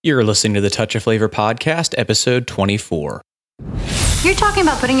You're listening to the Touch of Flavor podcast, episode 24. You're talking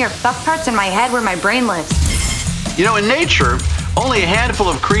about putting your fuck parts in my head where my brain lives. You know, in nature, only a handful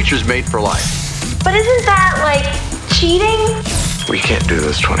of creatures mate for life. But isn't that, like, cheating? We can't do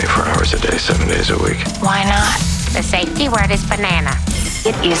this 24 hours a day, 7 days a week. Why not? The safety word is banana.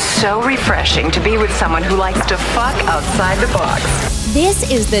 It is so refreshing to be with someone who likes to fuck outside the box.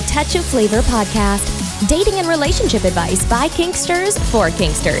 This is the Touch of Flavor podcast, dating and relationship advice by Kinksters for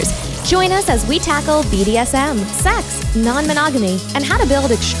Kinksters. Join us as we tackle BDSM, sex, non-monogamy, and how to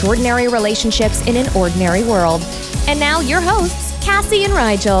build extraordinary relationships in an ordinary world. And now your hosts, Cassie and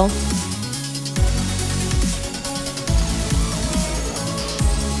Rigel.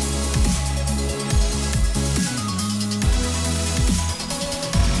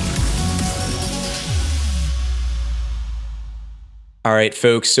 All right,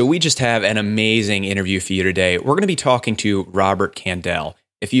 folks, so we just have an amazing interview for you today. We're going to be talking to Robert Kandell.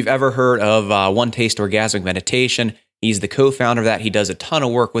 If you've ever heard of One Taste Orgasmic Meditation, he's the co-founder of that. He does a ton of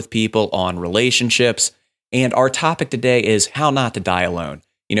work with people on relationships. And our topic today is how not to die alone.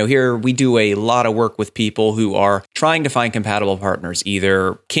 You know, here we do a lot of work with people who are trying to find compatible partners,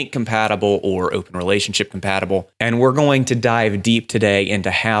 either kink compatible or open relationship compatible. And we're going to dive deep today into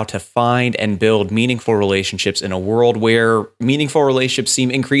how to find and build meaningful relationships in a world where meaningful relationships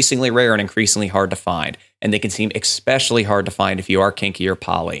seem increasingly rare and increasingly hard to find. And they can seem especially hard to find if you are kinky or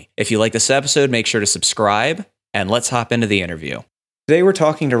poly. If you like this episode, make sure to subscribe, and let's hop into the interview. Today we're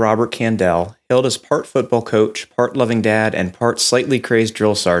talking to Robert Kandell. Hailed as part football coach, part loving dad, and part slightly crazed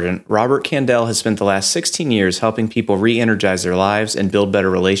drill sergeant, Robert Kandell has spent the last 16 years helping people re-energize their lives and build better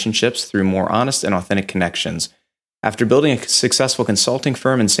relationships through more honest and authentic connections. After building a successful consulting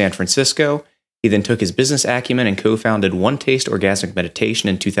firm in San Francisco, he then took his business acumen and co-founded One Taste Orgasmic Meditation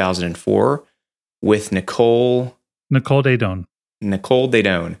in 2004 with Nicole Daedone.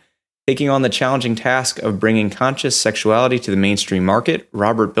 Taking on the challenging task of bringing conscious sexuality to the mainstream market,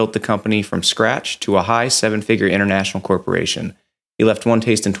 Robert built the company from scratch to a high seven-figure international corporation. He left One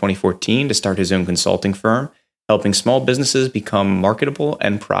Taste in 2014 to start his own consulting firm, helping small businesses become marketable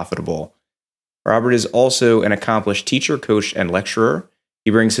and profitable. Robert is also an accomplished teacher, coach, and lecturer. He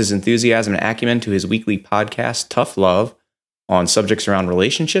brings his enthusiasm and acumen to his weekly podcast, Tough Love, on subjects around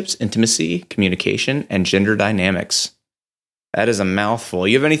relationships, intimacy, communication, and gender dynamics. That is a mouthful.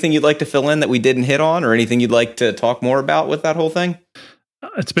 You have anything you'd like to fill in that we didn't hit on, or anything you'd like to talk more about with that whole thing?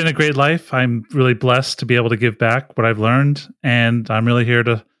 It's been a great life. I'm really blessed to be able to give back what I've learned, and I'm really here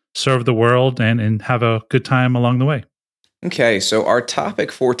to serve the world and have a good time along the way. Okay, so our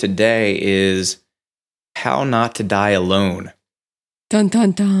topic for today is how not to die alone. Dun,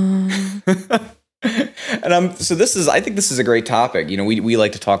 dun, dun. And I think this is a great topic. You know, we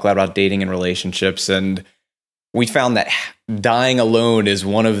like to talk a lot about dating and relationships, and we found that dying alone is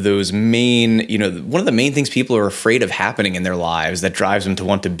one of those one of the main things people are afraid of happening in their lives that drives them to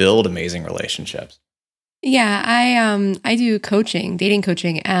want to build amazing relationships. Yeah, I do coaching, dating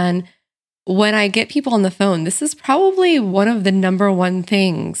coaching, and when I get people on the phone, this is probably one of the number one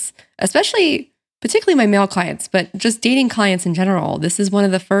things, particularly my male clients, but just dating clients in general. This is one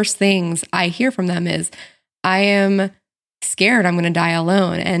of the first things I hear from them is, I am scared I'm going to die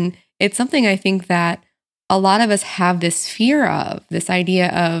alone. And it's something I think that a lot of us have this fear of, this idea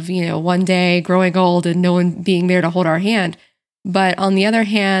of, one day growing old and no one being there to hold our hand. But on the other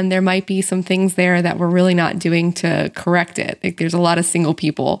hand, there might be some things there that we're really not doing to correct it. Like there's a lot of single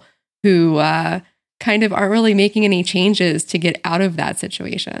people who kind of aren't really making any changes to get out of that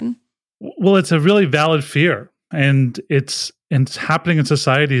situation. Well, it's a really valid fear, and it's happening in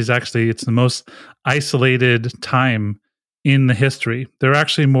society. It's the most isolated time in the history. There are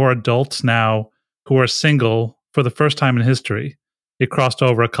actually more adults now who are single for the first time in history. It crossed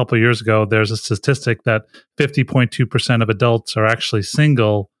over a couple of years ago. There's a statistic that 50.2% of adults are actually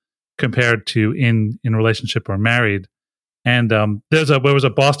single compared to in relationship or married. And there was a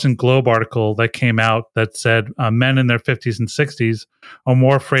Boston Globe article that came out that said men in their 50s and 60s are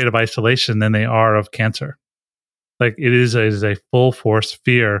more afraid of isolation than they are of cancer. Like it is a full force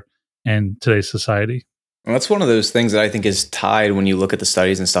fear in today's society. Well, that's one of those things that I think is tied, when you look at the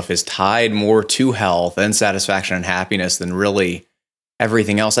studies and stuff, is tied more to health and satisfaction and happiness than really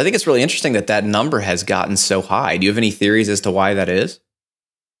everything else. I think it's really interesting that number has gotten so high. Do you have any theories as to why that is?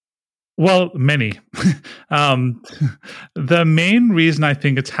 Well, many. The main reason I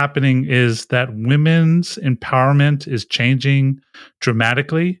think it's happening is that women's empowerment is changing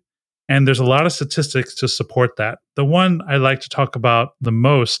dramatically, and there's a lot of statistics to support that. The one I like to talk about the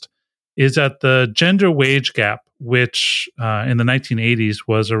most is that the gender wage gap, which in the 1980s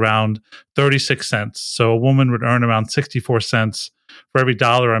was around 36 cents. So a woman would earn around 64 cents for every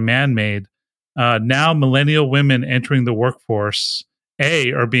dollar a man made. Now millennial women entering the workforce,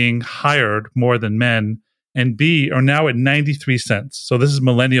 A, are being hired more than men, and B, are now at 93 cents. So this is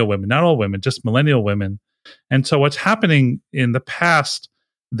millennial women, not all women, just millennial women. And so what's happening in the past,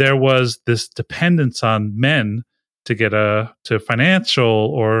 there was this dependence on men to get to financial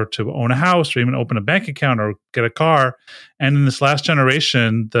or to own a house or even open a bank account or get a car. And in this last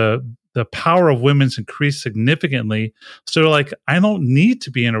generation, the power of women's increased significantly. So like, I don't need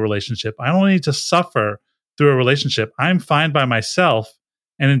to be in a relationship. I don't need to suffer through a relationship. I'm fine by myself.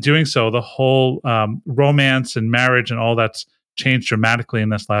 And in doing so, the whole romance and marriage and all that's changed dramatically in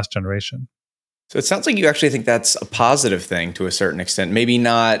this last generation. So it sounds like you actually think that's a positive thing to a certain extent. Maybe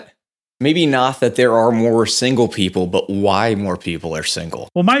not that there are more single people, but why more people are single.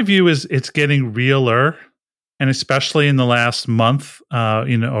 Well, my view is it's getting realer. And especially in the last month, or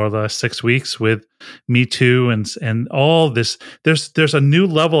the 6 weeks with Me Too and all this, there's a new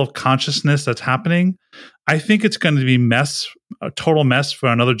level of consciousness that's happening. I think it's going to be a total mess for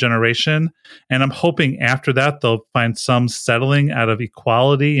another generation. And I'm hoping after that, they'll find some settling out of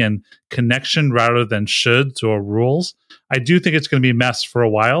equality and connection rather than shoulds or rules. I do think it's going to be a mess for a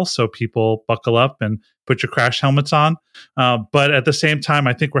while. So people buckle up and put your crash helmets on. But at the same time,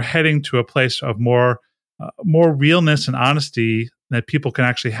 I think we're heading to a place of more realness and honesty that people can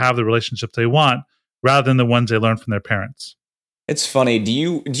actually have the relationships they want rather than the ones they learn from their parents. It's funny. Do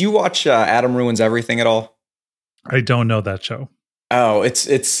you watch Adam Ruins Everything at all? I don't know that show. Oh, it's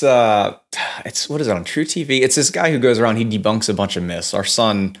what is it on True TV? It's this guy who goes around, he debunks a bunch of myths. Our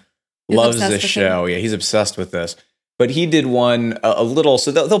son loves this show. Yeah, he's obsessed with this. But he did one a little,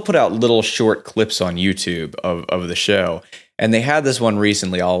 so they'll put out little short clips on YouTube of the show. And they had this one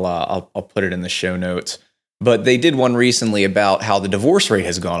recently. I'll put it in the show notes. But they did one recently about how the divorce rate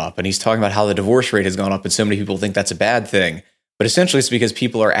has gone up. And he's talking about how the divorce rate has gone up and so many people think that's a bad thing. But essentially it's because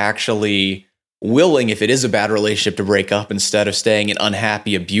people are actually willing, if it is a bad relationship, to break up instead of staying in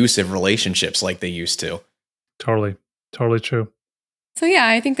unhappy, abusive relationships like they used to. Totally true. So yeah,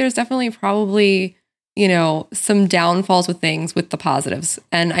 I think there's definitely probably, some downfalls with things with the positives.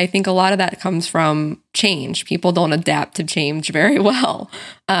 And I think a lot of that comes from change. People don't adapt to change very well.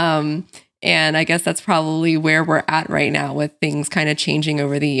 And I guess that's probably where we're at right now with things kind of changing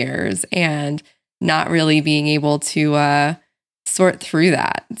over the years and not really being able to sort through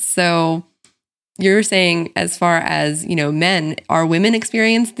that. So you're saying as far as, men, are women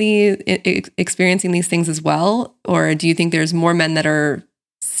experiencing these things as well? Or do you think there's more men that are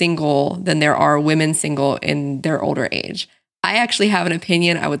single than there are women single in their older age? I actually have an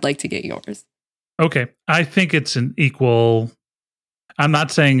opinion. I would like to get yours. Okay. I think it's an equal. I'm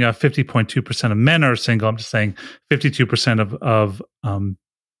not saying 50.2% of men are single. I'm just saying 52% of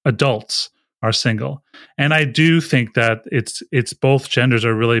adults are single. And I do think that it's both genders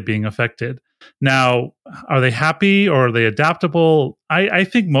are really being affected. Now, are they happy or are they adaptable? I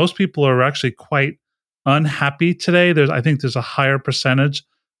think most people are actually quite unhappy today. I think there's a higher percentage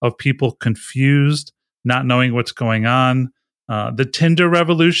of people confused, not knowing what's going on. The Tinder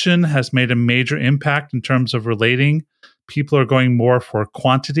revolution has made a major impact in terms of relating. People are going more for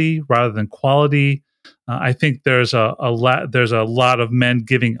quantity rather than quality. I think there's a lot of men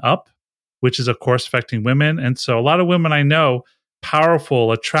giving up, which is of course affecting women. And so a lot of women I know,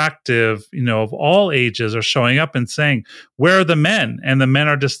 powerful, attractive, of all ages, are showing up and saying, "Where are the men?" And the men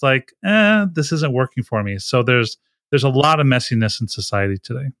are just like, "This isn't working for me." So there's a lot of messiness in society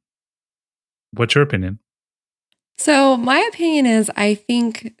today. What's your opinion? So my opinion is I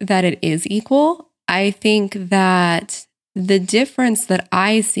think that it is equal. I think that the difference that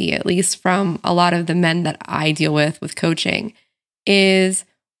I see, at least from a lot of the men that I deal with coaching, is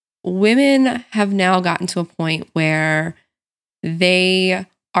women have now gotten to a point where they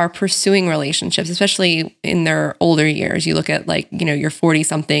are pursuing relationships, especially in their older years. You look at your 40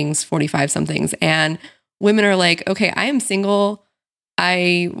 somethings, 45 somethings, and women are like, okay, I am single.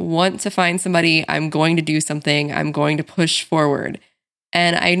 I want to find somebody. I'm going to do something. I'm going to push forward.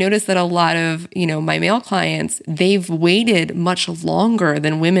 And I noticed that a lot of, my male clients, they've waited much longer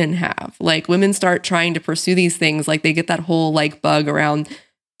than women have. Like women start trying to pursue these things. Like they get that whole bug around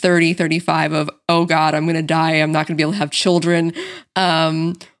 30, 35 of, oh God, I'm going to die. I'm not going to be able to have children.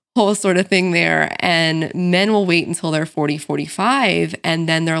 Whole sort of thing there. And men will wait until they're 40, 45. And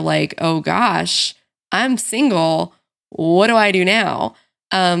then they're like, oh gosh, I'm single. What do I do now?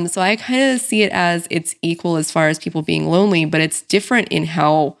 So I kind of see it as it's equal as far as people being lonely, but it's different in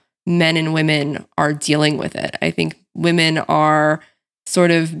how men and women are dealing with it. I think women are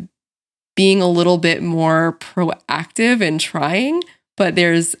sort of being a little bit more proactive and trying, but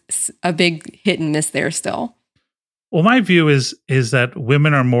there's a big hit and miss there still. Well, my view is that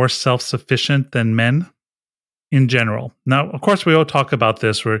women are more self-sufficient than men in general. Now, of course, we all talk about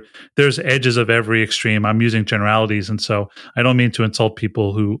this where there's edges of every extreme. I'm using generalities, and so I don't mean to insult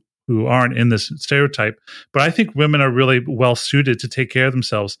people who aren't in this stereotype, but I think women are really well suited to take care of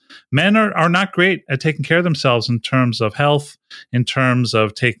themselves. Men are not great at taking care of themselves in terms of health, in terms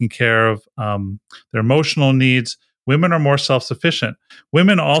of taking care of their emotional needs. Women are more self-sufficient.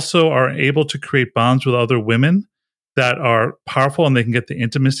 Women also are able to create bonds with other women that are powerful, and they can get the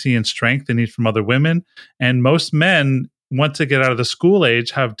intimacy and strength they need from other women. And most men, once they get out of the school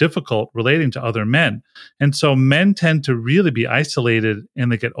age, have difficult relating to other men. And so men tend to really be isolated and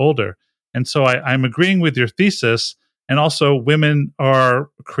they get older. And so I'm agreeing with your thesis. And also women are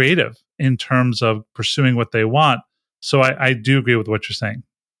creative in terms of pursuing what they want. So I do agree with what you're saying.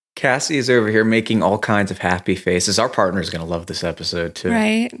 Cassie is over here making all kinds of happy faces. Our partner is going to love this episode too.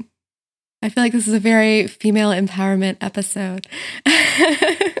 Right. I feel like this is a very female empowerment episode.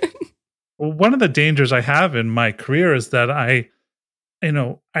 Well, one of the dangers I have in my career is that I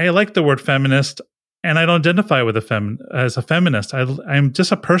like the word feminist, and I don't identify with as a feminist. I'm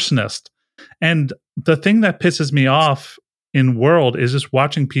just a personist. And the thing that pisses me off in world is just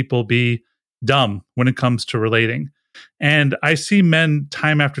watching people be dumb when it comes to relating. And I see men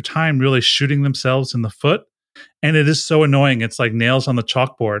time after time really shooting themselves in the foot. And it is so annoying. It's like nails on the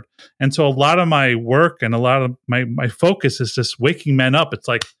chalkboard. And so a lot of my work and a lot of my focus is just waking men up. It's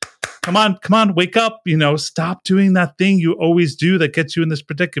like, come on, wake up, stop doing that thing you always do that gets you in this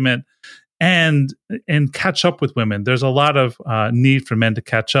predicament, and catch up with women. There's a lot of need for men to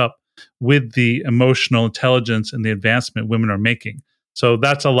catch up with the emotional intelligence and the advancement women are making. So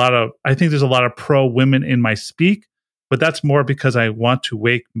I think there's a lot of pro women in my speak, but that's more because I want to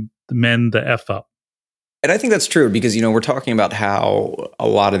wake men the F up. And I think that's true because, we're talking about how a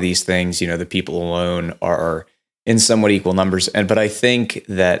lot of these things, the people alone are in somewhat equal numbers. But I think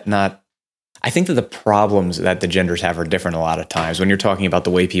that the problems that the genders have are different a lot of times. When you're talking about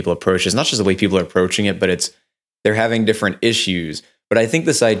the way people approach it, it's not just the way people are approaching it, but they're having different issues. But I think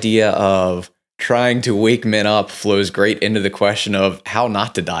this idea of trying to wake men up flows great into the question of how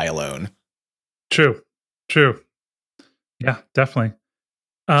not to die alone. True. Yeah, definitely.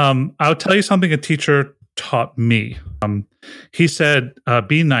 I'll tell you something a teacher taught me. He said,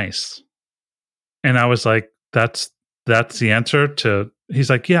 be nice. And I was like, that's the answer to, he's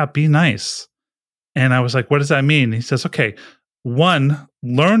like, yeah, be nice. And I was like, what does that mean? He says, okay, 1,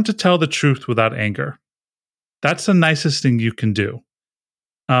 learn to tell the truth without anger. That's the nicest thing you can do.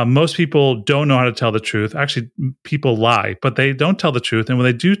 Most people don't know how to tell the truth. Actually, people lie, but they don't tell the truth. And when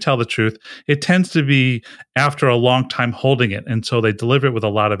they do tell the truth, it tends to be after a long time holding it. And so they deliver it with a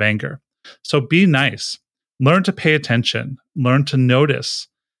lot of anger. So be nice. Learn to pay attention. Learn to notice.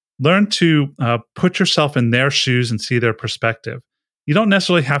 Learn to put yourself in their shoes and see their perspective. You don't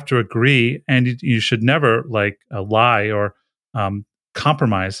necessarily have to agree, and you should never lie or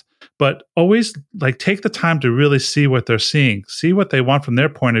compromise, but always take the time to really see what they're seeing, see what they want from their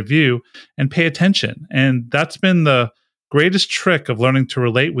point of view, and pay attention. And that's been the greatest trick of learning to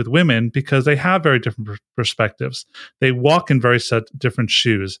relate with women because they have very different perspectives. They walk in very different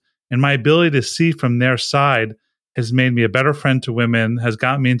shoes. And my ability to see from their side has made me a better friend to women, has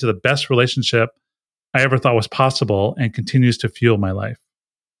gotten me into the best relationship I ever thought was possible, and continues to fuel my life.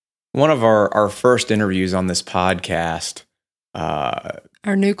 One of our first interviews on this podcast,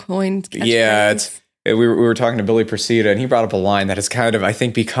 our new coin. Yeah, we were talking to Billy Procida, and he brought up a line that has kind of, I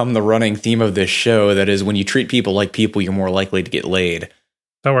think, become the running theme of this show. That is, when you treat people like people, you're more likely to get laid.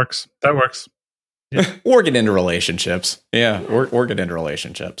 That works. Yeah. Or get into relationships. Yeah, or get into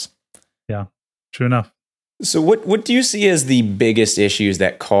relationships. Yeah, true enough. So what do you see as the biggest issues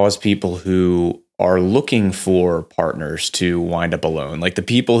that cause people who are looking for partners to wind up alone? Like the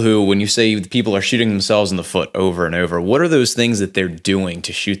people who, when you say the people are shooting themselves in the foot over and over, what are those things that they're doing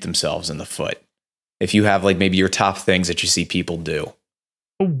to shoot themselves in the foot? If you have maybe your top things that you see people do.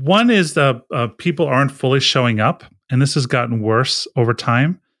 One is people aren't fully showing up, and this has gotten worse over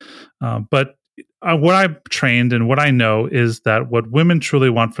time. But what I've trained and what I know is that what women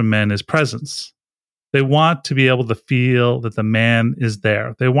truly want from men is presence. They want to be able to feel that the man is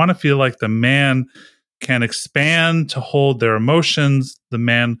there. They want to feel like the man can expand to hold their emotions. The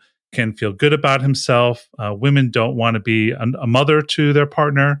man can feel good about himself. Women don't want to be a mother to their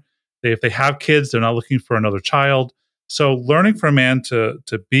partner. If they have kids, they're not looking for another child. So learning for a man to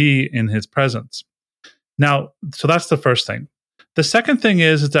be in his presence. Now, so that's the first thing. The second thing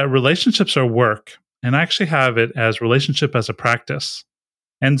is that relationships are work. And I actually have it as relationship as a practice.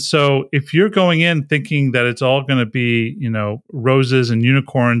 And so if you're going in thinking that it's all going to be, roses and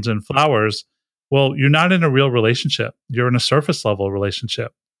unicorns and flowers, well, you're not in a real relationship. You're in a surface level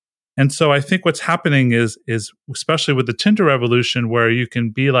relationship. And so I think what's happening is especially with the Tinder revolution, where you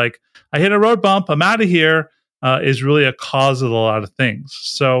can be like, I hit a road bump, I'm out of here, is really a cause of a lot of things.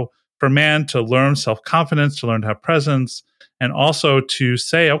 So for a man to learn self-confidence, to learn to have presence, and also to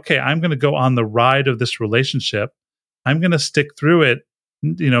say, okay, I'm going to go on the ride of this relationship. I'm going to stick through it,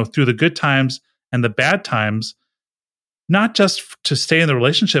 through the good times and the bad times, not just to stay in the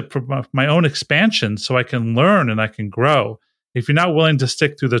relationship for my own expansion so I can learn and I can grow. If you're not willing to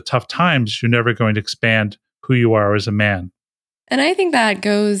stick through the tough times, you're never going to expand who you are as a man. And I think that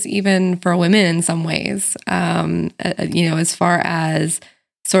goes even for women in some ways, as far as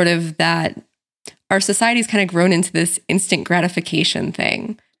sort of that our society's kind of grown into this instant gratification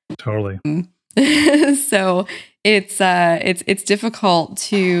thing. Totally. So it's difficult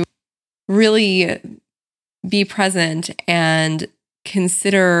to really be present and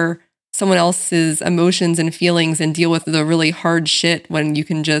consider someone else's emotions and feelings and deal with the really hard shit when you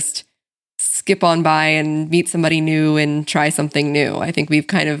can just skip on by and meet somebody new and try something new. I think we've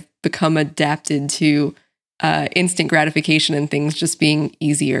kind of become adapted to instant gratification and things just being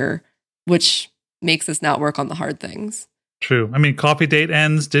easier, which makes us not work on the hard things. True. I mean, coffee date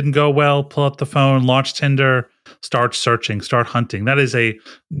ends, didn't go well, pull up the phone, launch Tinder, start searching, start hunting. That is a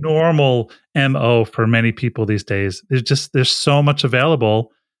normal MO for many people these days. There's so much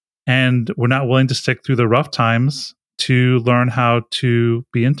available, and we're not willing to stick through the rough times to learn how to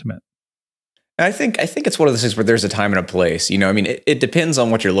be intimate. I think it's one of those things where there's a time and a place. It depends on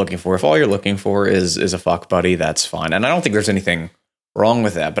what you're looking for. If all you're looking for is a fuck buddy, that's fine. And I don't think there's anything wrong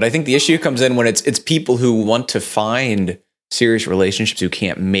with that. But I think the issue comes in when it's people who want to find serious relationships who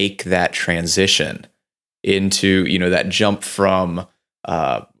can't make that transition into, that jump from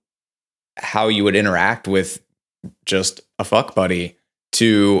how you would interact with just a fuck buddy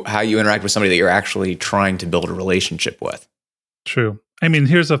to how you interact with somebody that you're actually trying to build a relationship with. True. I mean,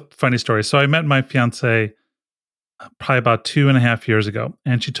 here's a funny story. So I met my fiance probably about 2.5 years ago,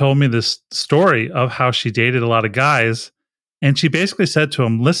 and she told me this story of how she dated a lot of guys. And she basically said to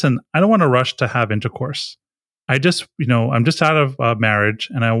him, listen, I don't want to rush to have intercourse. I just, I'm just out of marriage,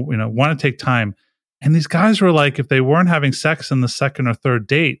 and I, want to take time. And these guys were like, if they weren't having sex in the second or third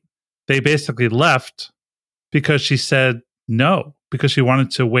date, they basically left because she said no, because she wanted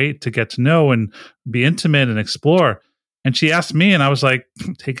to wait to get to know and be intimate and explore. And she asked me, and I was like,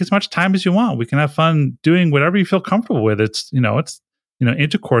 take as much time as you want. We can have fun doing whatever you feel comfortable with.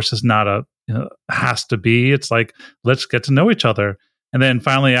 Intercourse is not has to be. It's like, let's get to know each other. And then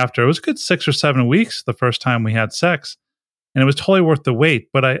finally, after it was a good 6 or 7 weeks, the first time we had sex, and it was totally worth the wait.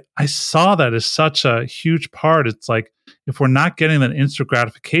 But I saw that as such a huge part. It's like, if we're not getting that instant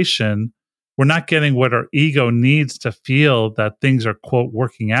gratification, we're not getting what our ego needs to feel that things are, quote,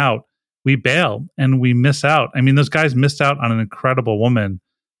 working out. We bail and we miss out. I mean, those guys missed out on an incredible woman,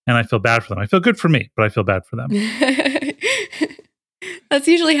 and I feel bad for them. I feel good for me, but I feel bad for them. That's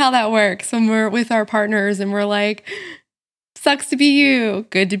usually how that works when we're with our partners and we're like, sucks to be you,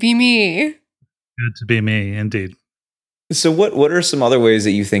 good to be me. Good to be me, indeed. So what are some other ways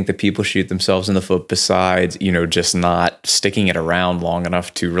that you think that people shoot themselves in the foot besides, just not sticking it around long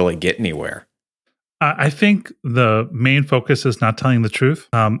enough to really get anywhere? I think the main focus is not telling the truth.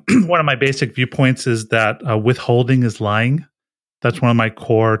 One of my basic viewpoints is that withholding is lying. That's one of my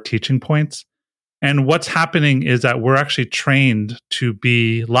core teaching points. And what's happening is that we're actually trained to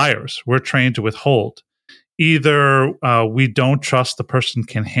be liars. We're trained to withhold. Either we don't trust the person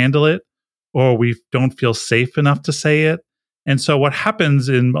can handle it, or we don't feel safe enough to say it. And so what happens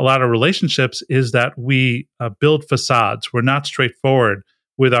in a lot of relationships is that we build facades. We're not straightforward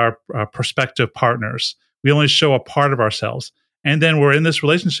with our prospective partners. We only show a part of ourselves. And then we're in this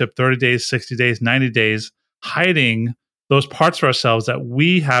relationship 30 days, 60 days, 90 days, hiding those parts of ourselves that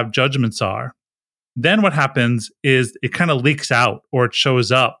we have judgments are. Then what happens is it kind of leaks out, or it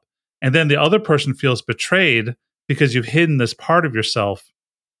shows up. And then the other person feels betrayed because you've hidden this part of yourself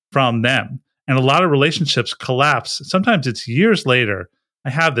from them. And a lot of relationships collapse. Sometimes it's years later. I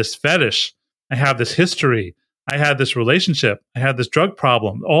have this fetish. I have this history. I had this relationship. I had this drug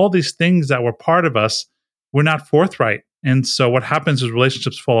problem. All these things that were part of us were not forthright. And so what happens is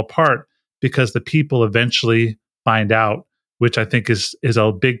relationships fall apart because the people eventually find out, which I think is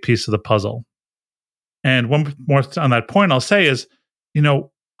a big piece of the puzzle. And one more on that point I'll say is,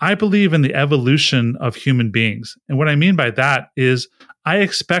 I believe in the evolution of human beings. And what I mean by that is I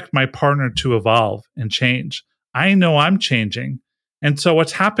expect my partner to evolve and change. I know I'm changing. And so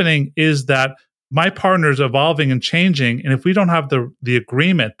what's happening is that my partner is evolving and changing. And if we don't have the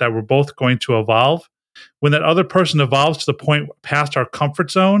agreement that we're both going to evolve, when that other person evolves to the point past our comfort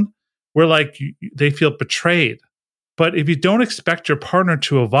zone, where like they feel betrayed. But if you don't expect your partner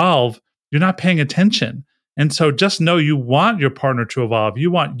to evolve, you're not paying attention. And so just know you want your partner to evolve. You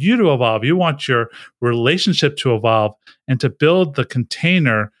want you to evolve. You want your relationship to evolve and to build the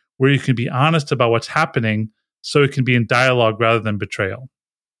container where you can be honest about what's happening so it can be in dialogue rather than betrayal.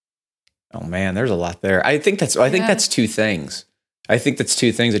 Oh man, there's a lot there. I think that's two things. I think that's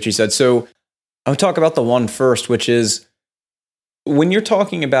two things that you said. So I'll talk about the one first, which is when you're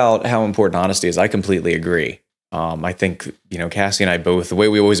talking about how important honesty is, I completely agree. I think, Cassie and I both, the way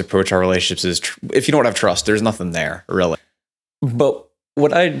we always approach our relationships is if you don't have trust, there's nothing there, really. But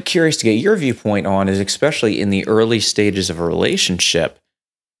what I'm curious to get your viewpoint on is, especially in the early stages of a relationship,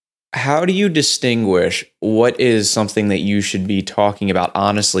 how do you distinguish what is something that you should be talking about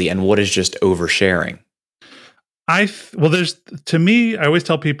honestly and what is just oversharing? To me, I always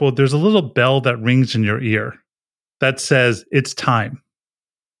tell people there's a little bell that rings in your ear that says it's time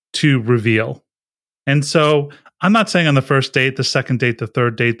to reveal. And so I'm not saying on the first date, the second date, the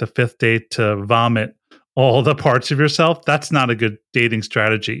third date, the fifth date to vomit all the parts of yourself. That's not a good dating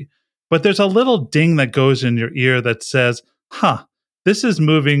strategy. But there's a little ding that goes in your ear that says, this is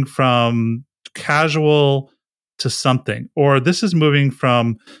moving from casual to something, or this is moving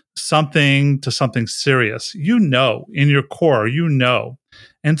from something to something serious. In your core,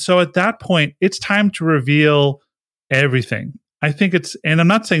 And so at that point, it's time to reveal everything. I think and I'm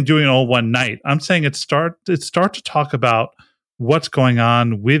not saying doing it all one night. I'm saying start to talk about what's going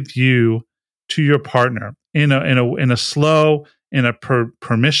on with you to your partner in a slow, in a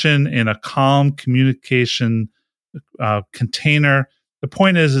permission, in a calm communication container. The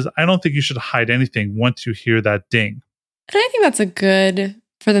point is I don't think you should hide anything once you hear that ding. And I think that's a good,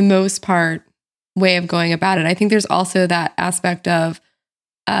 for the most part, way of going about it. I think there's also that aspect of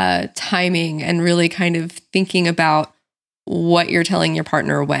timing and really kind of thinking about what you're telling your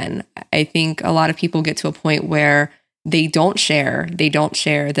partner when. I think a lot of people get to a point where they don't share, then they don't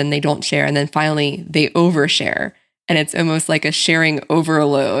share, and then finally they overshare. And it's almost like a sharing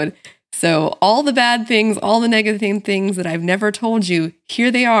overload. So all the bad things, all the negative things that I've never told you,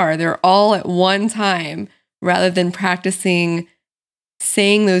 here they are. They're all at one time, rather than practicing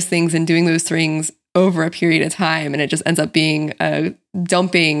saying those things and doing those things over a period of time. And it just ends up being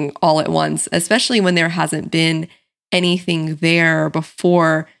dumping all at once, especially when there hasn't been anything there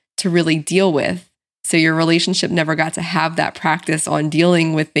before to really deal with. So your relationship never got to have that practice on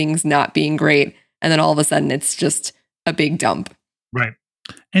dealing with things not being great. And then all of a sudden it's just a big dump. Right.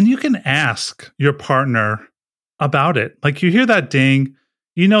 And you can ask your partner about it. Like you hear that ding,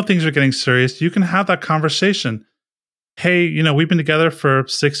 things are getting serious. You can have that conversation. Hey, we've been together for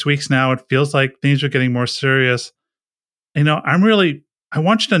 6 weeks now. It feels like things are getting more serious. I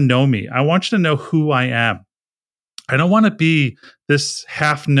want you to know me. I want you to know who I am. I don't want to be this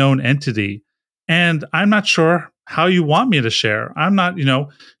half-known entity. And I'm not sure how you want me to share. I'm not, do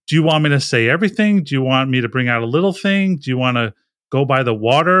you want me to say everything? Do you want me to bring out a little thing? Do you want to go by the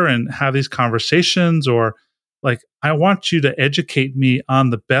water and have these conversations? Or I want you to educate me on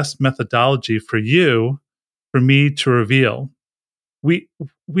the best methodology for me to reveal. We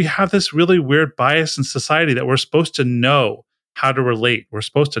have this really weird bias in society that we're supposed to know how to relate. We're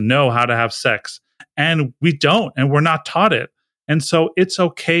supposed to know how to have sex. And we don't, and we're not taught it. And so it's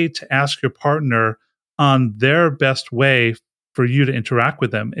okay to ask your partner on their best way for you to interact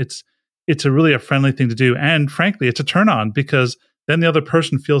with them. It's really a friendly thing to do. And frankly, it's a turn on because then the other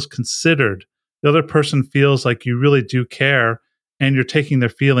person feels considered. The other person feels like you really do care and you're taking their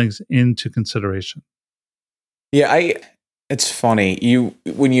feelings into consideration. Yeah, it's funny.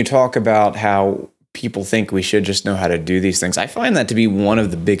 When you talk about how people think we should just know how to do these things, I find that to be one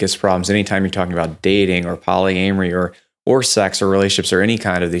of the biggest problems anytime you're talking about dating or polyamory or sex or relationships or any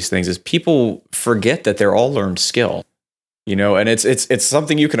kind of these things, is people forget that they're all learned skill. And it's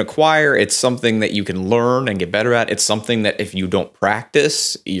something you can acquire. It's something that you can learn and get better at. It's something that if you don't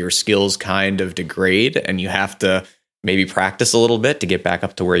practice, your skills kind of degrade and you have to maybe practice a little bit to get back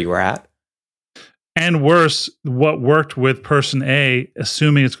up to where you were at. And worse, what worked with person A,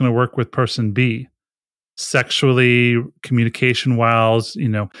 assuming it's going to work with person B. Sexually, communication-wise,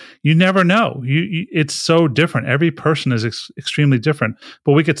 you never know. It's so different. Every person is extremely different.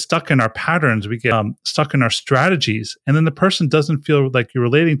 But we get stuck in our patterns. We get stuck in our strategies. And then the person doesn't feel like you're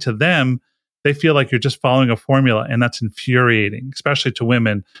relating to them. They feel like you're just following a formula. And that's infuriating, especially to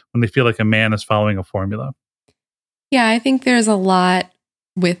women when they feel like a man is following a formula. Yeah, I think there's a lot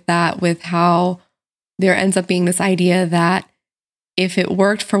with that, with how there ends up being this idea that if it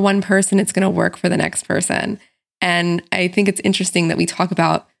worked for one person, it's going to work for the next person. And I think it's interesting that we talk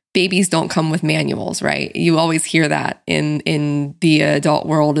about babies don't come with manuals, right? You always hear that in the adult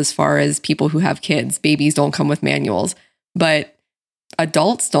world as far as people who have kids. Babies don't come with manuals, but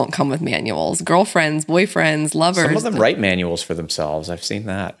adults don't come with manuals. Girlfriends, boyfriends, lovers. Some of them write manuals for themselves. I've seen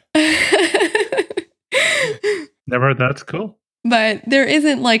that. Never heard that. That's cool. But there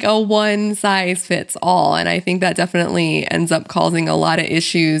isn't like a one size fits all. And I think that definitely ends up causing a lot of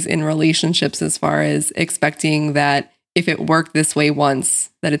issues in relationships as far as expecting that if it worked this way once,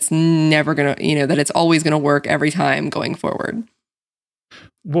 that it's never going to, that it's always going to work every time going forward.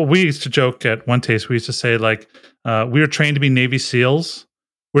 Well, we used to joke at One Taste, we used to say like, we were trained to be Navy SEALs.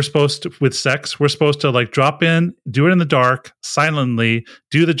 We're supposed to, with sex, we're supposed to like drop in, do it in the dark, silently,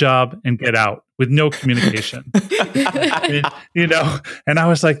 do the job and get out with no communication. And I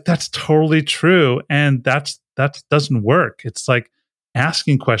was like, that's totally true. And that doesn't work. It's like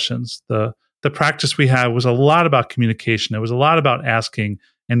asking questions. The practice we had was a lot about communication. It was a lot about asking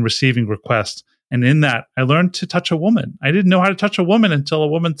and receiving requests. And in that, I learned to touch a woman. I didn't know how to touch a woman until a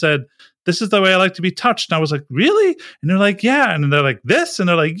woman said, this is the way I like to be touched. And I was like, really? And they're like, yeah. And they're like, this? And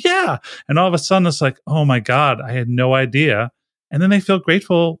they're like, yeah. And all of a sudden, it's like, oh my God, I had no idea. And then they felt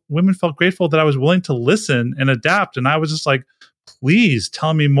grateful. Women felt grateful that I was willing to listen and adapt. And I was just like, please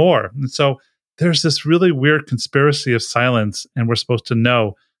tell me more. And so there's this really weird conspiracy of silence. And we're supposed to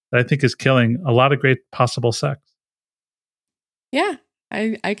know that I think is killing a lot of great possible sex. Yeah.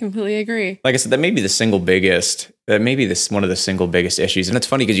 I completely agree. Like I said, that may be one of the single biggest issues. And it's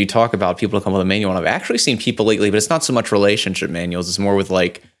funny because you talk about people who come with a manual, and I've actually seen people lately, but it's not so much relationship manuals. It's more with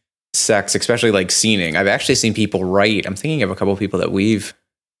like sex, especially like scening. I've actually seen people write. I'm thinking of a couple of people that we've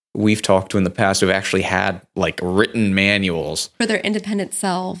talked to in the past who've actually had like written manuals for their independent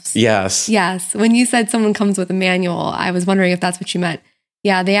selves. Yes. When you said someone comes with a manual, I was wondering if that's what you meant.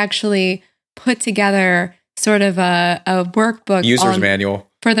 Yeah, they actually put together sort of a workbook user's manual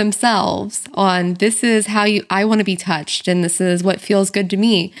for themselves on this is how I want to be touched and this is what feels good to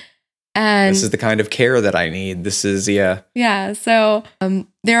me. And this is the kind of care that I need. This is, Yeah. So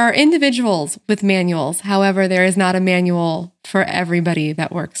there are individuals with manuals. However, there is not a manual for everybody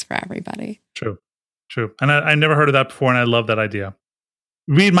that works for everybody. True. And I never heard of that before. And I love that idea.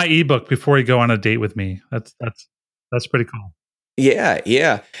 Read my ebook before you go on a date with me. That's pretty cool.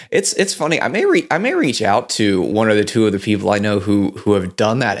 Yeah. It's funny. I may reach out to one or the two of the people I know who have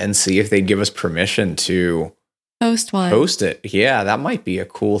done that and see if they'd give us permission to post it. Yeah, that might be a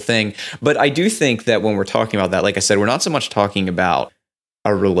cool thing. But I do think that when we're talking about that, like I said, we're not so much talking about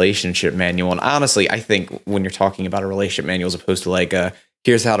a relationship manual. And honestly, I think when you're talking about a relationship manual as opposed to like a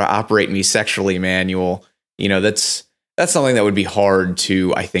here's how to operate me sexually manual, that's something that would be hard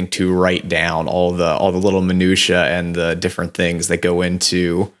to write down all the little minutia and the different things that go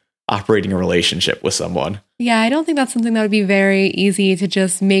into operating a relationship with someone. Yeah, I don't think that's something that would be very easy to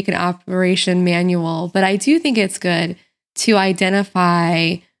just make an operation manual, but I do think it's good to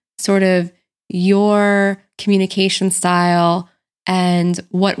identify sort of your communication style and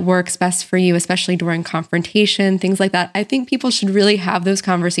what works best for you, especially during confrontation, things like that. I think people should really have those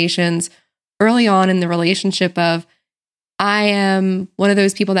conversations early on in the relationship of, I am one of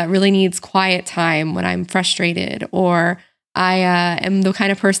those people that really needs quiet time when I'm frustrated, or I am the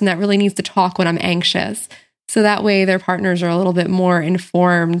kind of person that really needs to talk when I'm anxious. So that way their partners are a little bit more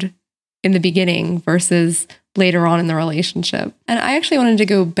informed in the beginning versus later on in the relationship. And I actually wanted to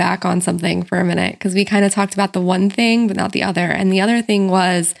go back on something for a minute because we kind of talked about the one thing, but not the other. And the other thing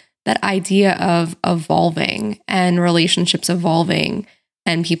was that idea of evolving and relationships evolving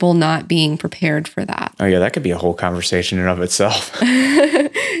and people not being prepared for that. Oh yeah, that could be a whole conversation in and of itself.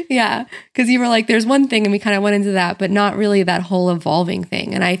 Yeah, because you were like, there's one thing, and we kind of went into that, but not really that whole evolving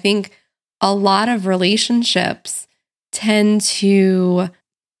thing. And I think a lot of relationships tend to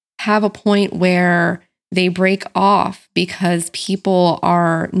have a point where they break off because people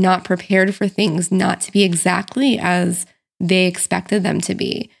are not prepared for things not to be exactly as they expected them to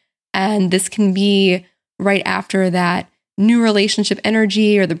be. And this can be right after that new relationship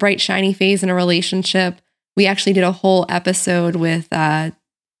energy or the bright, shiny phase in a relationship. We actually did a whole episode with, I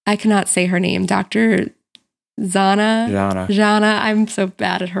cannot say her name, Dr. Jana. I'm so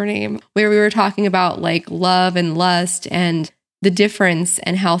bad at her name. Where we were talking about like love and lust and the difference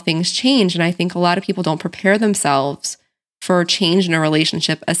and how things change. And I think a lot of people don't prepare themselves for change in a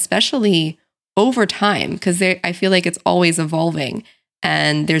relationship, especially over time, because I feel like it's always evolving.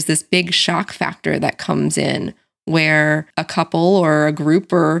 And there's this big shock factor that comes in where a couple or a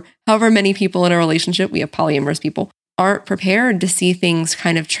group or however many people in a relationship, we have polyamorous people, aren't prepared to see things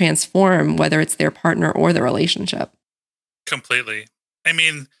kind of transform, whether it's their partner or the relationship. Completely. I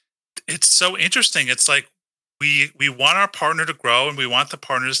mean, it's so interesting. It's like we want our partner to grow, and we want the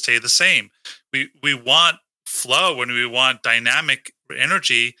partner to stay the same. We want flow, and we want dynamic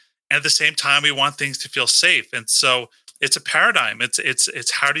energy, and at the same time we want things to feel safe. And so it's a paradigm.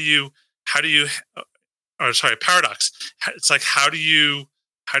 It's how do you paradox. It's like how do you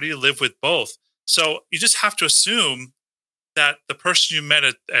live with both? So you just have to assume that the person you met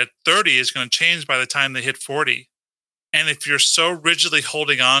at 30 is going to change by the time they hit 40. And if you're so rigidly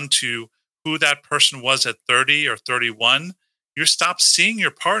holding on to who that person was at 30 or 31, you stop seeing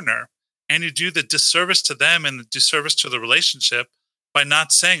your partner, and you do the disservice to them and the disservice to the relationship by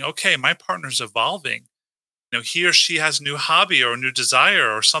not saying, okay, my partner's evolving. He or she has a new hobby or a new desire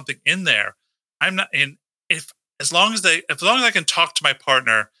or something in there. I'm not in as long as I can talk to my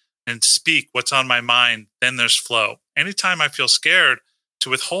partner and speak what's on my mind, then there's flow. Anytime I feel scared to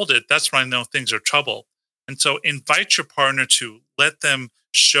withhold it, that's when I know things are trouble. And so invite your partner to let them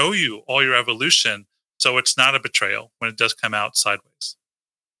show you all your evolution, so it's not a betrayal when it does come out sideways.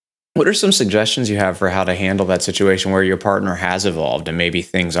 What are some suggestions you have for how to handle that situation where your partner has evolved and maybe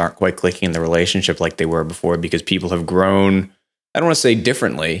things aren't quite clicking in the relationship like they were before because people have grown? I don't want to say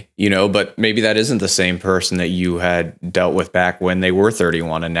differently, but maybe that isn't the same person that you had dealt with back when they were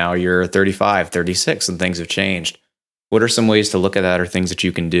 31 and now you're 35, 36 and things have changed. What are some ways to look at that or things that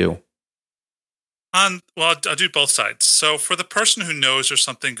you can do? Well, I'll do both sides. So for the person who knows there's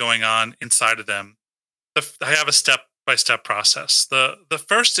something going on inside of them, I have a step-by-step process. The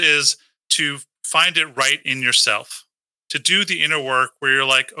first is to find it right in yourself, to do the inner work where you're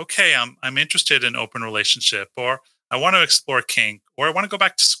like, okay, I'm interested in open relationship, or I want to explore kink, or I want to go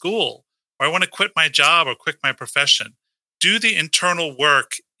back to school, or I want to quit my job or quit my profession. Do the internal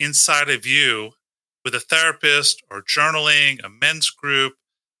work inside of you with a therapist or journaling, a men's group,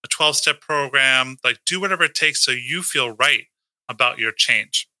 a 12-step program. Like, do whatever it takes so you feel right about your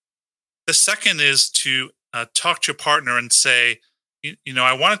change. The second is to talk to your partner and say,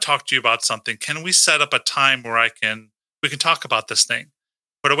 I want to talk to you about something. Can we set up a time where we can talk about this thing?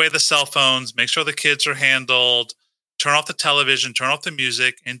 Put away the cell phones, make sure the kids are handled, turn off the television, turn off the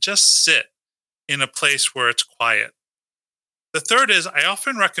music, and just sit in a place where it's quiet. The third is I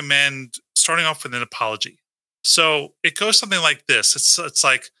often recommend starting off with an apology. So it goes something like this. It's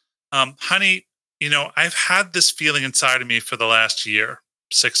like, honey, I've had this feeling inside of me for the last year,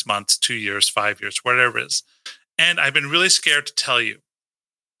 6 months, 2 years, 5 years, whatever it is. And I've been really scared to tell you.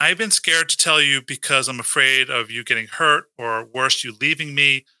 I've been scared to tell you because I'm afraid of you getting hurt, or worse, you leaving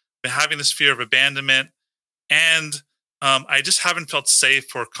me, been having this fear of abandonment. And I just haven't felt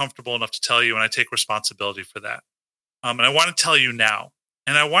safe or comfortable enough to tell you, and I take responsibility for that. And I want to tell you now.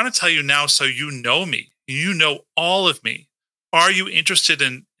 And I want to tell you now so you know me. You know all of me. Are you interested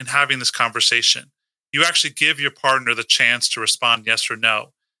in having this conversation? You actually give your partner the chance to respond yes or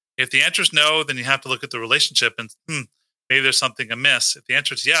no. If the answer is no, then you have to look at the relationship and maybe there's something amiss. If the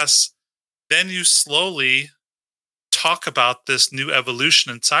answer is yes, then you slowly talk about this new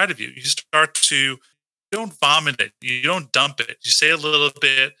evolution inside of you. You start to, don't vomit it. You don't dump it. You say a little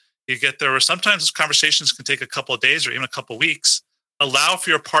bit, you get there. Or sometimes those conversations can take a couple of days or even a couple of weeks. Allow for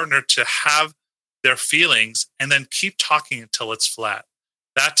your partner to have their feelings and then keep talking until it's flat.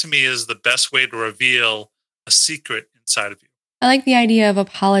 That to me is the best way to reveal a secret inside of you. I like the idea of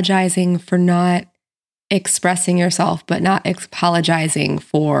apologizing for not expressing yourself, but not apologizing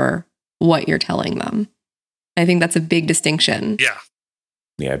for what you're telling them. I think that's a big distinction. Yeah.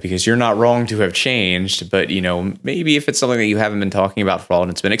 Yeah, because you're not wrong to have changed, but maybe if it's something that you haven't been talking about for all, and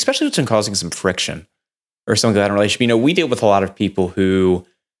it's been, especially if it's been causing some friction or something like that in a relationship. We deal with a lot of people who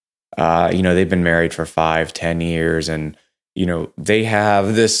they've been married for 5-10 years and, they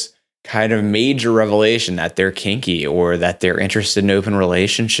have this kind of major revelation that they're kinky or that they're interested in open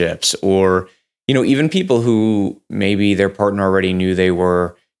relationships, or, even people who maybe their partner already knew they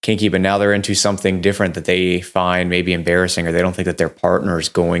were kinky, but now they're into something different that they find maybe embarrassing, or they don't think that their partner is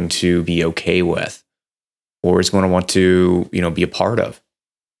going to be okay with or is going to want to, be a part of.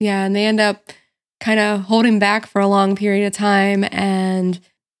 Yeah. And they end up kind of holding back for a long period of time. And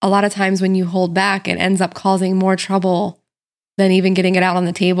a lot of times when you hold back, it ends up causing more trouble than even getting it out on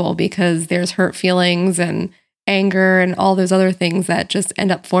the table, because there's hurt feelings and anger and all those other things that just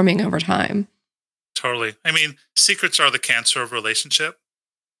end up forming over time. Totally. I mean, secrets are the cancer of relationship.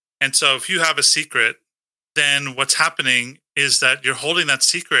 And so if you have a secret, then what's happening is that you're holding that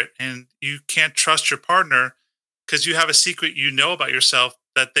secret and you can't trust your partner because you have a secret about yourself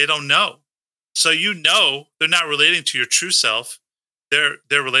that they don't know. So they're not relating to your true self. They're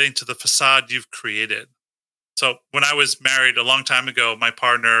relating to the facade you've created. So when I was married a long time ago, my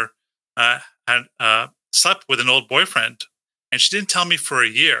partner had slept with an old boyfriend, and she didn't tell me for a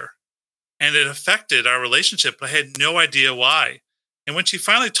year. and it affected our relationship, but I had no idea why. And when she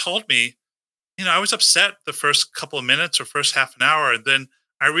finally told me, I was upset the first couple of minutes or first half an hour. And then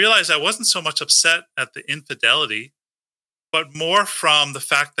I realized I wasn't so much upset at the infidelity, but more from the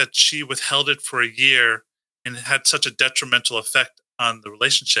fact that she withheld it for a year and it had such a detrimental effect on the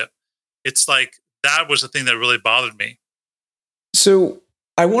relationship. It's like that was the thing that really bothered me. So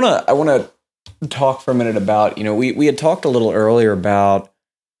I want to talk for a minute about, we had talked a little earlier about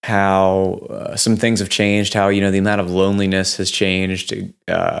how some things have changed, how, the amount of loneliness has changed.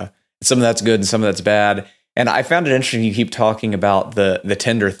 Some of that's good and some of that's bad. And I found it interesting you keep talking about the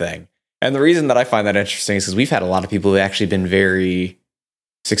Tinder thing. And the reason that I find that interesting is because we've had a lot of people who have actually been very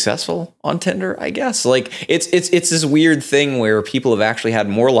successful on Tinder, I guess. Like it's this weird thing where people have actually had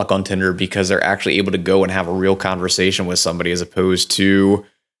more luck on Tinder because they're actually able to go and have a real conversation with somebody as opposed to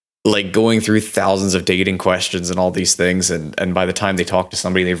like going through thousands of dating questions and all these things. And by the time they talk to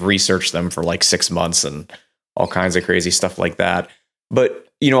somebody, they've researched them for like 6 months and all kinds of crazy stuff like that. But,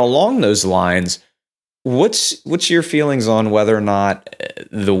 along those lines, what's your feelings on whether or not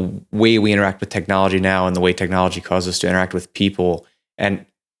the way we interact with technology now and the way technology causes us to interact with people and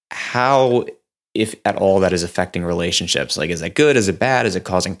how, if at all, that is affecting relationships? Like, is that good? Is it bad? Is it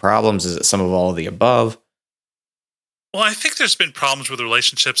causing problems? Is it some of all of the above? Well, I think there's been problems with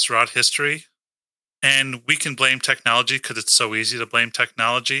relationships throughout history, and we can blame technology because it's so easy to blame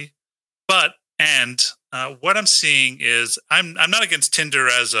technology. What I'm seeing is I'm not against Tinder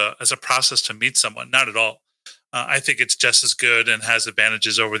as a process to meet someone, not at all. I think it's just as good and has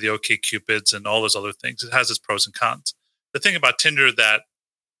advantages over the OkCupids and all those other things. It has its pros and cons. The thing about Tinder that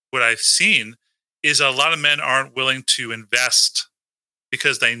what I've seen is a lot of men aren't willing to invest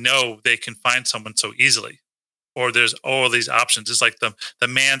because they know they can find someone so easily, or there's all these options. It's like the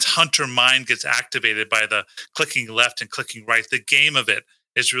man's hunter mind gets activated by the clicking left and clicking right. The game of it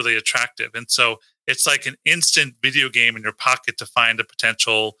is really attractive. And so it's like an instant video game in your pocket to find a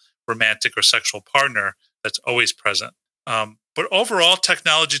potential romantic or sexual partner that's always present. But overall,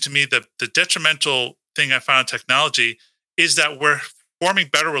 technology, to me, the detrimental thing I found in technology is that we're forming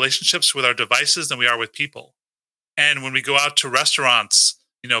better relationships with our devices than we are with people. And when we go out to restaurants,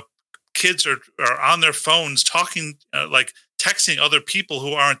 kids are on their phones talking, like texting other people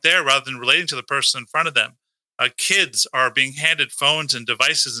who aren't there rather than relating to the person in front of them. Kids are being handed phones and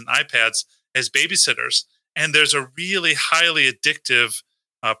devices and iPads as babysitters. And there's a really highly addictive,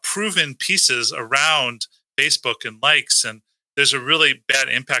 proven pieces around Facebook and likes. And there's a really bad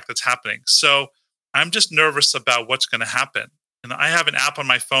impact that's happening. So I'm just nervous about what's going to happen. And I have an app on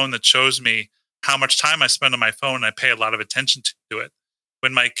my phone that shows me how much time I spend on my phone. And I pay a lot of attention to it.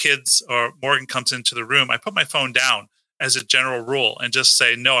 When my kids or Morgan comes into the room, I put my phone down as a general rule and just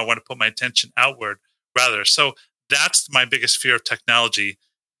say, no, I want to put my attention outward rather. So that's my biggest fear of technology,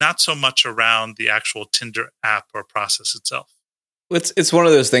 not so much around the actual Tinder app or process itself. It's one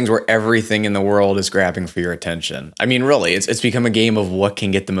of those things where everything in the world is grabbing for your attention. I mean, really, it's become a game of what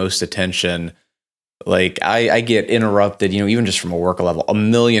can get the most attention. Like I get interrupted, even just from a work level,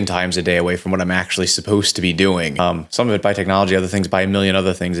 1,000,000 times a day away from what I'm actually supposed to be doing. Some of it by technology, other things by 1,000,000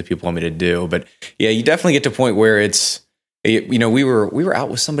 other things that people want me to do. But yeah, you definitely get to a point where it's, we were out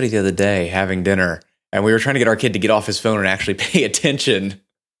with somebody the other day having dinner, and we were trying to get our kid to get off his phone and actually pay attention,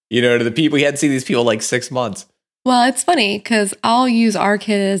 to the people. He hadn't seen these people like 6 months. Well, it's funny because I'll use our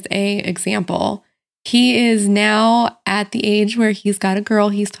kid as a example. He is now at the age where he's got a girl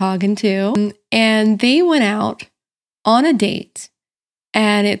he's talking to, and they went out on a date,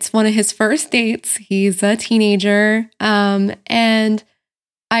 and it's one of his first dates. He's a teenager, and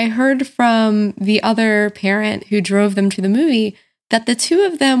I heard from the other parent who drove them to the movie that the two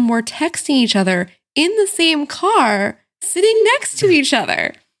of them were texting each other in the same car, sitting next to each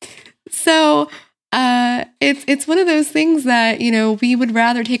other. So it's one of those things that, we would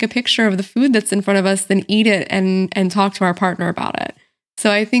rather take a picture of the food that's in front of us than eat it and talk to our partner about it.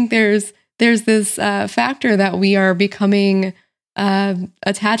 So I think there's this factor that we are becoming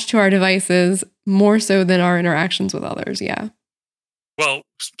attached to our devices more so than our interactions with others. Yeah. Well,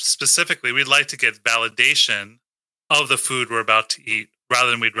 specifically, we'd like to get validation of the food we're about to eat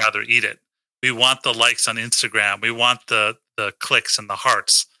rather than we'd rather eat it. We want the likes on Instagram. We want the clicks and the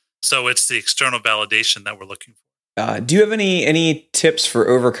hearts. So it's the external validation that we're looking for. Do you have any tips for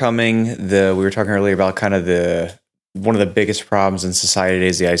overcoming we were talking earlier about kind of one of the biggest problems in society today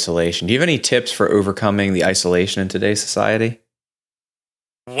is the isolation. Do you have any tips for overcoming the isolation in today's society?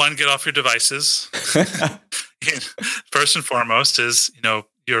 One, get off your devices. First and foremost is, a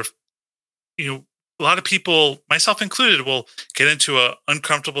lot of people, myself included, will get into an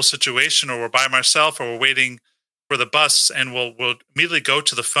uncomfortable situation, or we're by myself, or we're waiting for the bus, and we'll immediately go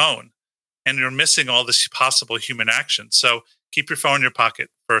to the phone. and you're missing all this possible human action. So keep your phone in your pocket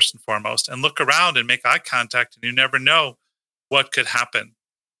first and foremost, and look around and make eye contact, and you never know what could happen.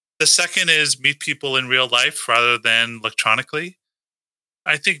 The second is meet people in real life rather than electronically.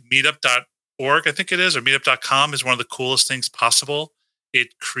 I think meetup.org, I think it is, or meetup.com is one of the coolest things possible.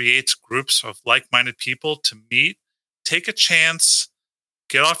 It creates groups of like-minded people to meet, take a chance,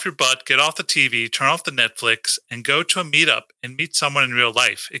 get off your butt, get off the TV, turn off the Netflix, and go to a meetup and meet someone in real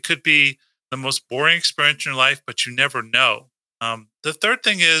life. It could be the most boring experience in your life, but you never know. The third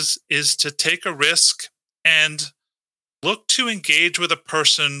thing is to take a risk and look to engage with a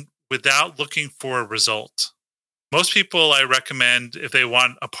person without looking for a result. Most people I recommend, if they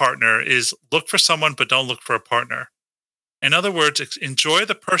want a partner, is look for someone, but don't look for a partner. In other words, enjoy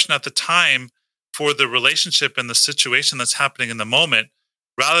the person at the time for the relationship and the situation that's happening in the moment,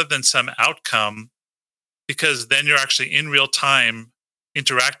 rather than some outcome, because then you're actually in real time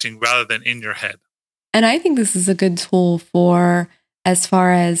interacting rather than in your head. And I think this is a good tool for as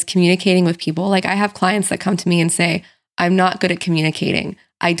far as communicating with people. Like I have clients that come to me and say, I'm not good at communicating.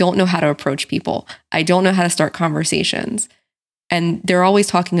 I don't know how to approach people. I don't know how to start conversations. And they're always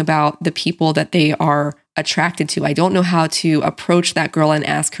talking about the people that they are attracted to. I don't know how to approach that girl and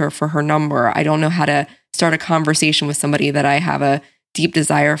ask her for her number. I don't know how to start a conversation with somebody that I have a deep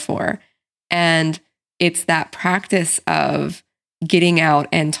desire for. And it's that practice of getting out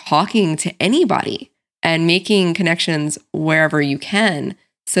and talking to anybody and making connections wherever you can.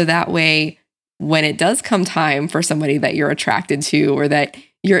 So that way, when it does come time for somebody that you're attracted to or that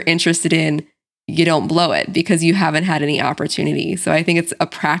you're interested in, you don't blow it because you haven't had any opportunity. So I think it's a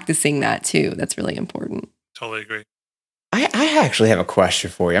practicing that too. That's really important. Totally agree. I actually have a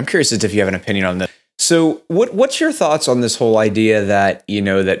question for you. I'm curious as if you have an opinion on this. So what's your thoughts on this whole idea that,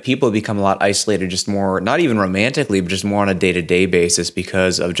 that people have become a lot isolated, just more, not even romantically, but just more on a day-to-day basis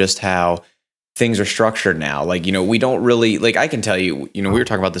because of just how things are structured now? Like, we don't really, like, I can tell you, we were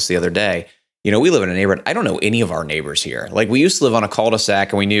talking about this the other day. We live in a neighborhood. I don't know any of our neighbors here. Like, we used to live on a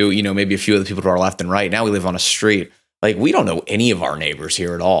cul-de-sac and we knew, maybe a few of the people to our left and right. Now we live on a street. Like, we don't know any of our neighbors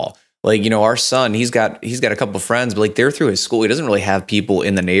here at all. Like, our son, he's got a couple of friends, but like they're through his school. He doesn't really have people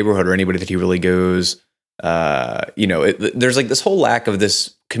in the neighborhood or anybody that he really goes, there's like this whole lack of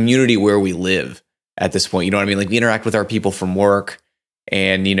this community where we live at this point. You know what I mean? Like, we interact with our people from work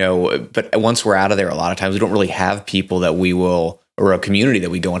and, but once we're out of there, a lot of times we don't really have people that we will, or a community that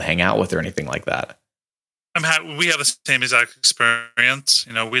we go and hang out with or anything like that. We have the same exact experience.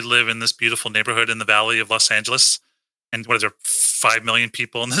 We live in this beautiful neighborhood in the Valley of Los Angeles. And what is there, 5 million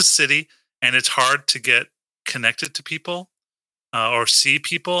people in this city? And it's hard to get connected to people or see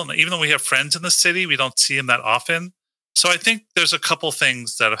people. And even though we have friends in the city, we don't see them that often. So I think there's a couple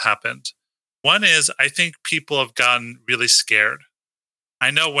things that have happened. One is I think people have gotten really scared. I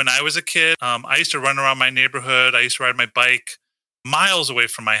know when I was a kid, I used to run around my neighborhood. I used to ride my bike miles away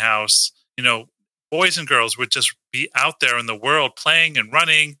from my house. Boys and girls would just be out there in the world playing and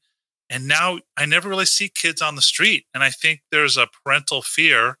running. And now I never really see kids on the street. And I think there's a parental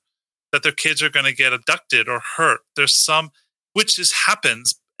fear that their kids are going to get abducted or hurt. There's some, which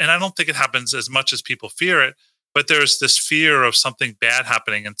happens. And I don't think it happens as much as people fear it, but there's this fear of something bad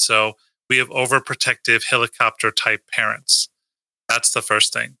happening. And so we have overprotective helicopter type parents. That's the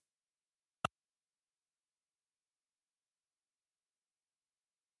first thing.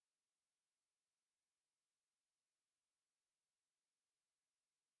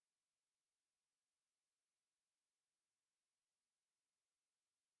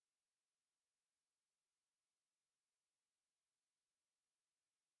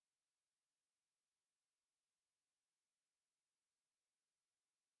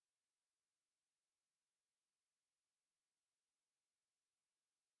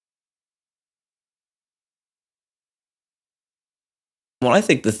 Well, I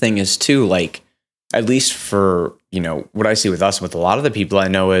think the thing is too, like, at least for, what I see with us, with a lot of the people I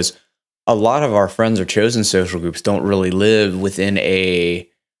know is a lot of our friends or chosen social groups don't really live within a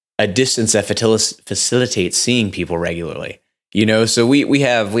distance that facilitates seeing people regularly. So we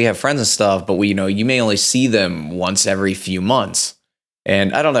have friends and stuff, but you may only see them once every few months.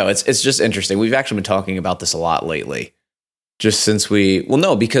 And I don't know, it's just interesting. We've actually been talking about this a lot lately. Just since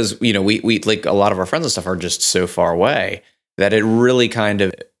because we like a lot of our friends and stuff are just so far away that it really kind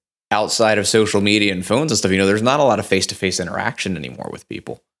of, outside of social media and phones and stuff, there's not a lot of face-to-face interaction anymore with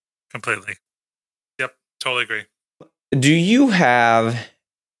people. Completely. Yep, totally agree. Do you have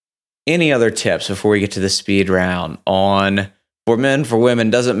any other tips before we get to the speed round on, for men, for women,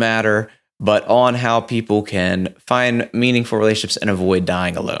 doesn't matter, but on how people can find meaningful relationships and avoid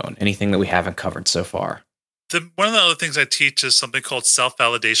dying alone? Anything that we haven't covered so far? One of the other things I teach is something called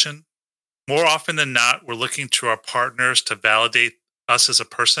self-validation. more often than not, we're looking to our partners to validate us as a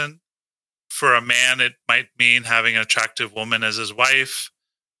person. For a man, it might mean having an attractive woman as his wife,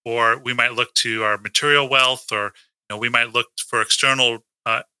 or we might look to our material wealth, or we might look for external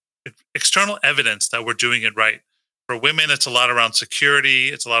evidence that we're doing it right. For women, it's a lot around security.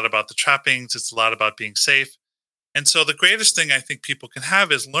 It's a lot about the trappings. It's a lot about being safe. And so the greatest thing I think people can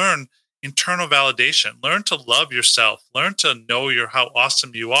have is learn internal validation. Learn to love yourself. Learn to know how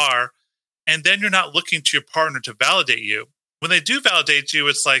awesome you are. And then you're not looking to your partner to validate you. When they do validate you,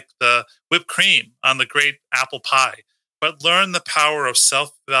 it's like the whipped cream on the great apple pie. But learn the power of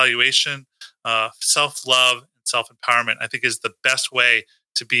self-evaluation, self-love, and self-empowerment, I think is the best way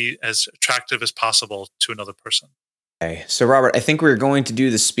to be as attractive as possible to another person. Okay. So, Robert, I think we're going to do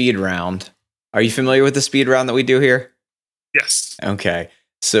the speed round. Are you familiar with the speed round that we do here? Yes. Okay.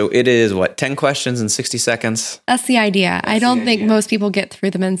 So it is, 10 questions in 60 seconds? That's the idea. I don't think most people get through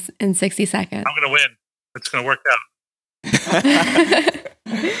them in 60 seconds. I'm going to win. It's going to work out.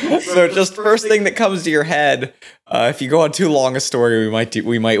 So just first thing that comes to your head, if you go on too long a story,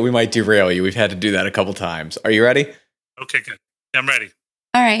 we might derail you. We've had to do that a couple times. Are you ready? Okay, good. I'm ready.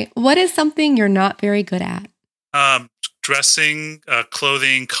 All right. What is something you're not very good at? Dressing,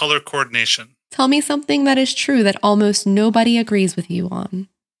 clothing, color coordination. Tell me something that is true that almost nobody agrees with you on.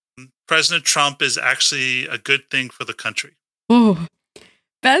 President Trump is actually a good thing for the country. Ooh.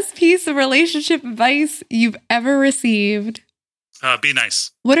 Best piece of relationship advice you've ever received? Be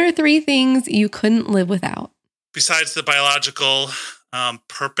nice. What are 3 things you couldn't live without? Besides the biological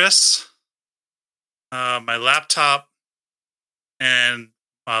purpose, my laptop, and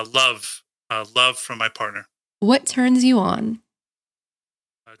love from my partner. What turns you on?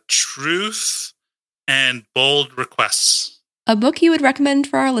 Truth and bold requests. A book you would recommend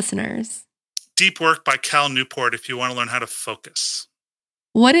for our listeners? Deep Work by Cal Newport if you want to learn how to focus.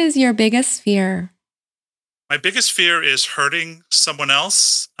 What is your biggest fear? My biggest fear is hurting someone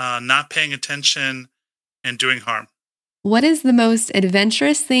else, not paying attention, and doing harm. What is the most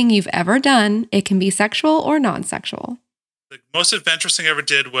adventurous thing you've ever done? It can be sexual or non-sexual. The most adventurous thing I ever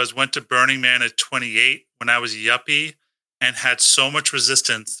did was went to Burning Man at 28 when I was a yuppie and had so much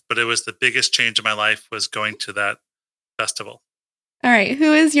resistance, but it was the biggest change in my life was going to that festival. All right.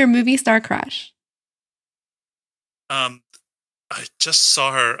 Who is your movie star crush? I just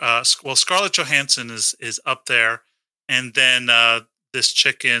saw her. Scarlett Johansson is up there. And then this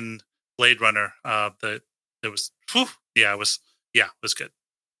chick in Blade Runner, it was good.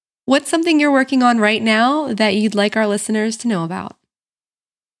 What's something you're working on right now that you'd like our listeners to know about?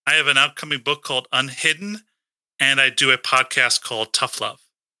 I have an upcoming book called Unhidden, and I do a podcast called Tough Love.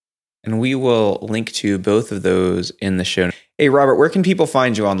 And we will link to both of those in the show. Hey, Robert, where can people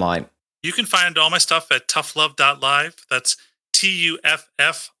find you online? You can find all my stuff at toughlove.live. That's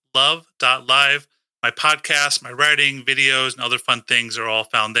TUFF love.live. My podcast, my writing, videos, and other fun things are all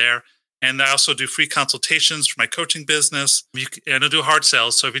found there. And I also do free consultations for my coaching business. And I do hard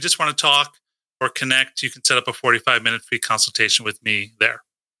sales. So if you just want to talk or connect, you can set up a 45-minute free consultation with me there.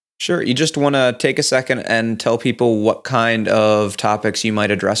 Sure. You just want to take a second and tell people what kind of topics you might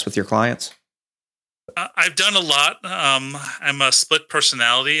address with your clients? I've done a lot. I'm a split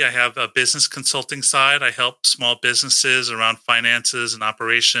personality. I have a business consulting side. I help small businesses around finances and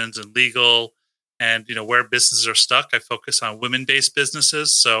operations and legal and, where businesses are stuck. I focus on women-based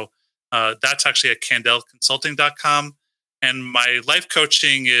businesses. So that's actually at candelconsulting.com. And my life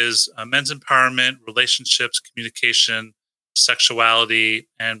coaching is men's empowerment, relationships, communication, sexuality,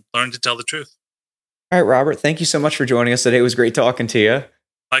 and learn to tell the truth. All right, Robert, thank you so much for joining us today. It was great talking to you.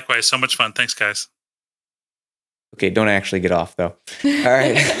 Likewise, so much fun. Thanks, guys. Okay, don't actually get off, though. All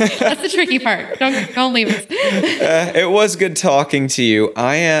right. That's the tricky part. Don't leave us. It was good talking to you.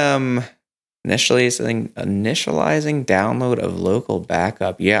 I am initializing download of local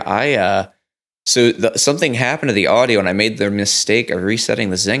backup. Yeah, something happened to the audio, and I made the mistake of resetting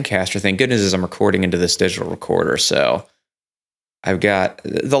the Zencastr. Thank goodness I'm recording into this digital recorder, so I've got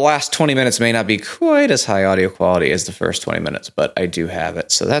the last 20 minutes may not be quite as high audio quality as the first 20 minutes, but I do have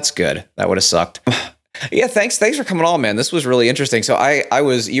it, so that's good. That would have sucked. Yeah, thanks for coming on, man. This was really interesting. So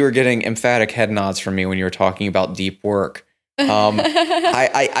you were getting emphatic head nods from me when you were talking about deep work.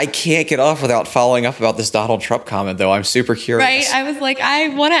 I can't get off without following up about this Donald Trump comment, though. I'm super curious. Right? I was like, I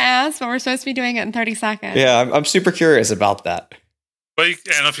want to ask, but we're supposed to be doing it in 30 seconds. Yeah, I'm super curious about that. Well, I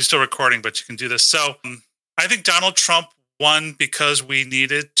don't know if you're still recording, but you can do this. So I think Donald Trump won because we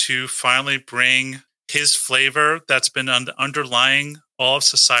needed to finally bring his flavor that's been underlying all of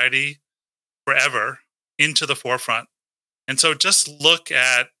society forever into the forefront. And so just look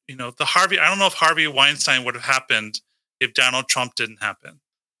at, I don't know if Harvey Weinstein would have happened if Donald Trump didn't happen.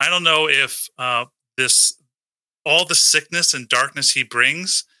 I don't know if all the sickness and darkness he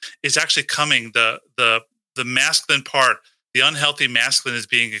brings is actually coming. The masculine part, the unhealthy masculine, is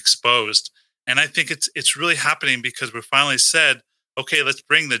being exposed. And I think it's really happening because we finally said, okay, let's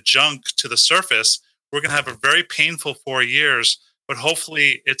bring the junk to the surface. We're going to have a very painful 4 years, but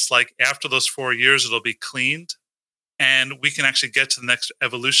hopefully it's like after those 4 years, it'll be cleaned and we can actually get to the next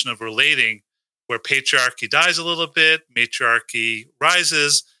evolution of relating where patriarchy dies a little bit, matriarchy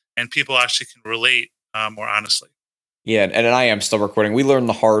rises, and people actually can relate more honestly. Yeah, and I am still recording. We learned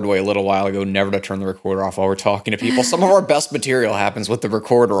the hard way a little while ago never to turn the recorder off while we're talking to people. Some of our best material happens with the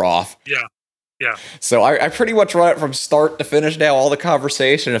recorder off. Yeah. Yeah. So I pretty much run it from start to finish now, all the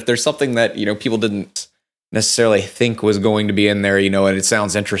conversation. If there's something that, people didn't necessarily think was going to be in there, and it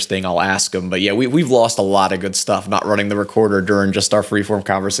sounds interesting, I'll ask them. But yeah, we've lost a lot of good stuff not running the recorder during just our freeform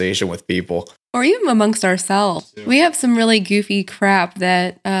conversation with people. Or even amongst ourselves. We have some really goofy crap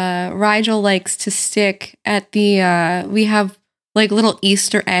that Rigel likes to stick at the, we have like little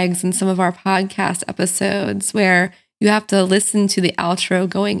Easter eggs in some of our podcast episodes where you have to listen to the outro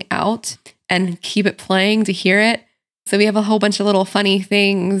going out and keep it playing to hear it. So we have a whole bunch of little funny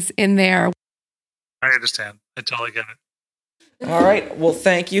things in there. I understand. I totally get it. All right. Well,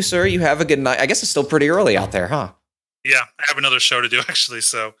 thank you, sir. You have a good night. I guess it's still pretty early out there, huh? Yeah, I have another show to do, actually,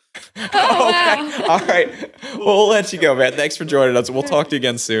 so. Oh, wow. All right. Well, we'll let you go, man. Thanks for joining us. We'll talk to you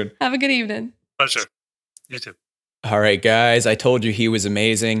again soon. Have a good evening. Pleasure. You too. All right, guys. I told you he was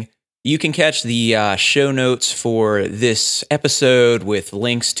amazing. You can catch the show notes for this episode with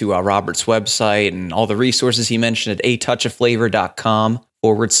links to Robert's website and all the resources he mentioned at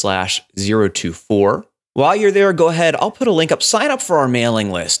atouchofflavor.com/024. While you're there, go ahead. I'll put a link up. Sign up for our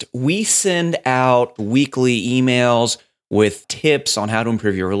mailing list. We send out weekly emails with tips on how to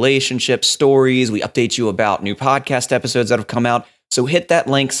improve your relationship, stories. We update you about new podcast episodes that have come out. So hit that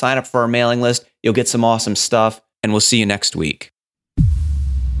link, sign up for our mailing list. You'll get some awesome stuff, and we'll see you next week.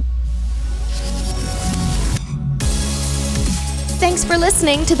 Thanks for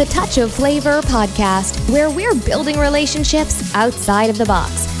listening to the Touch of Flavor podcast, where we're building relationships outside of the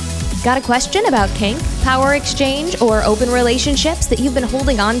box. Got a question about kink, power exchange, or open relationships that you've been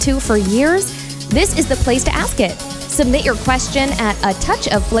holding on to for years? This is the place to ask it. Submit your question at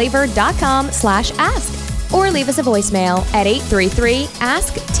atouchofflavor.com/ask or leave us a voicemail at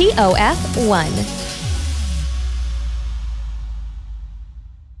 833-ASK-TOF1.